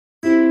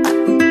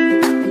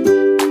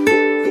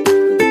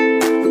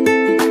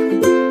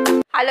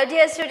Hello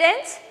dear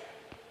students,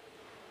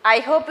 I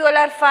hope you all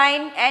are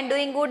fine and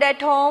doing good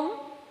at home.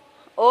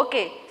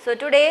 Okay, so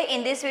today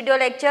in this video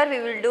lecture we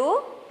will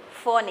do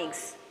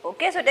phonics.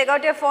 Okay, so take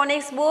out your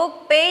phonics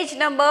book, page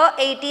number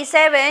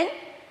 87,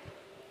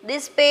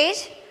 this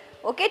page.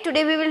 Okay,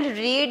 today we will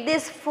read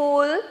this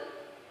full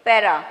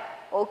para.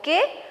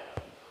 Okay,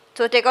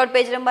 so take out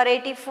page number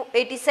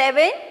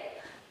 87.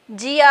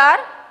 Gr,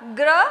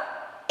 gr,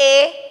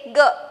 a, g,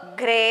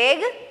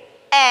 Greg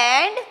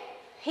and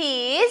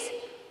his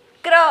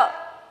crab,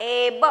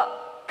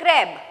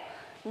 crab.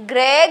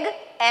 Greg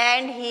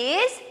and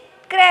his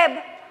crab.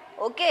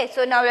 Okay,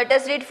 so now let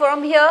us read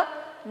from here.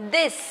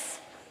 This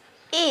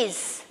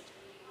is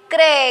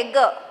Craig.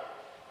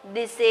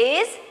 This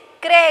is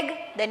Craig.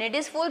 Then it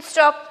is full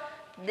stop.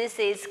 This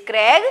is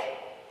Craig.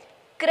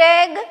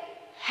 Craig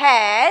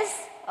has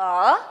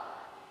a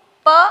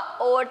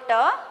pot.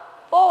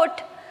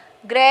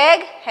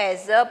 Greg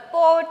has a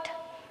pot.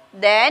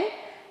 Then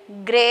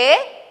Greg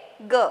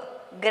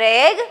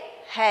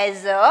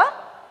has a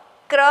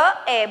crab.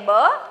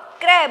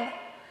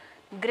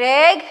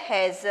 Greg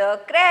has a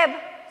crab.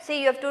 See,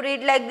 you have to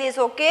read like this,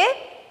 okay?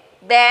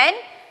 Then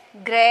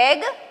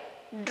Greg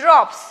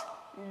drops.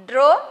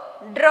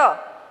 Drops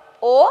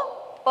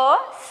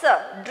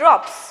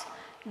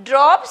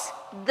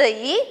the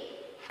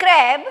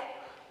crab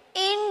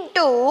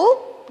into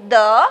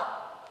the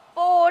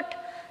pot.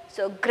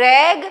 So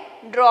Greg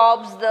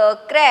drops the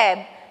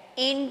crab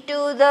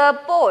into the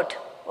pot.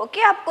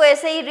 Okay, आपको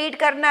ऐसे ही read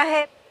करना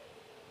है.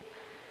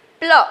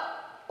 Plop.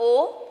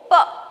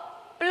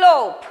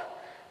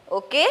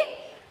 Okay,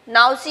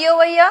 now see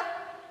over here.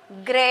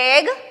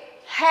 Greg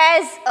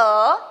has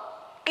a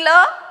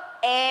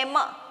clam.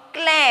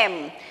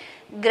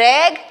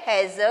 Greg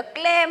has a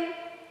clam.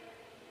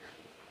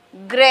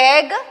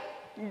 Greg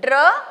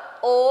drops.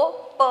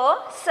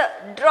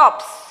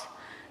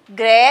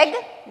 Greg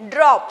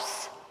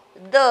drops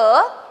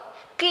the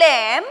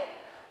clam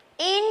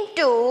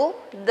into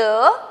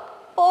the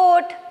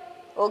pot.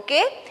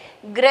 Okay,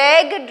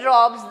 Greg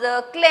drops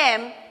the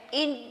clam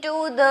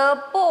into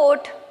the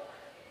pot.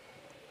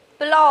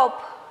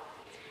 Plop.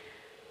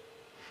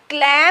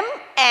 Clam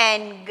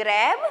and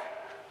crab.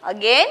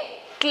 Again,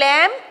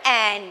 clam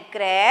and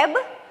crab.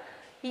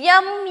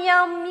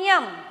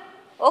 Yum.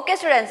 Okay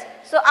students,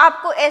 so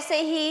आपको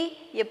ऐसे ही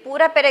ये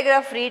पूरा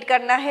paragraph read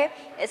करना है.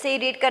 ऐसे ही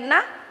read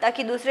करना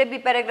ताकि दूसरे भी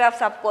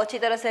पैराग्राफ्स आपको अच्छी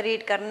तरह से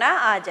रीड करना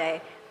आ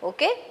जाए.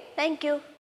 Okay, thank you.